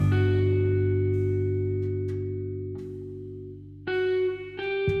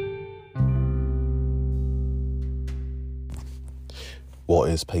What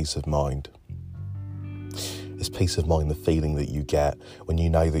is peace of mind? Is peace of mind the feeling that you get when you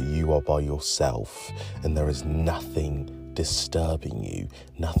know that you are by yourself and there is nothing disturbing you,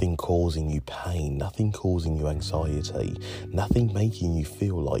 nothing causing you pain, nothing causing you anxiety, nothing making you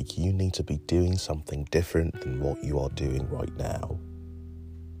feel like you need to be doing something different than what you are doing right now?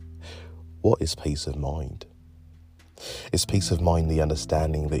 What is peace of mind? Is peace of mind the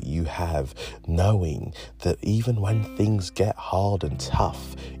understanding that you have, knowing that even when things get hard and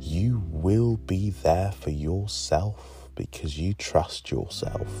tough, you will be there for yourself because you trust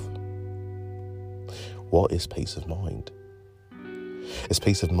yourself? What is peace of mind? Is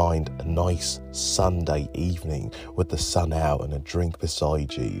peace of mind a nice Sunday evening with the sun out and a drink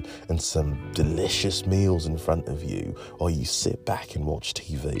beside you and some delicious meals in front of you, or you sit back and watch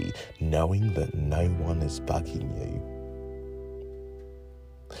TV knowing that no one is bugging you?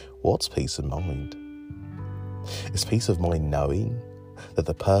 What's peace of mind? Is peace of mind knowing that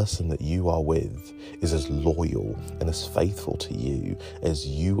the person that you are with is as loyal and as faithful to you as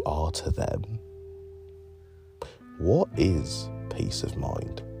you are to them? What is peace of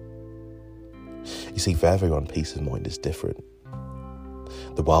mind? You see, for everyone, peace of mind is different.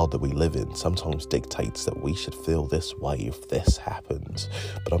 The world that we live in sometimes dictates that we should feel this way if this happens,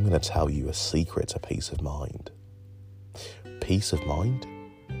 but I'm going to tell you a secret to peace of mind. Peace of mind?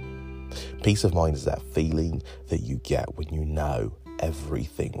 Peace of mind is that feeling that you get when you know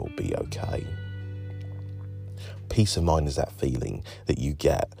everything will be okay. Peace of mind is that feeling that you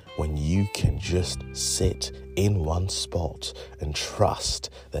get when you can just sit in one spot and trust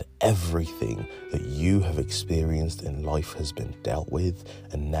that everything that you have experienced in life has been dealt with,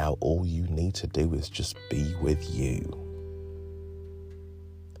 and now all you need to do is just be with you.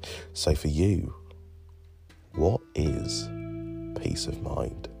 So for you, what is peace of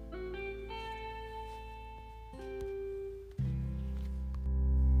mind?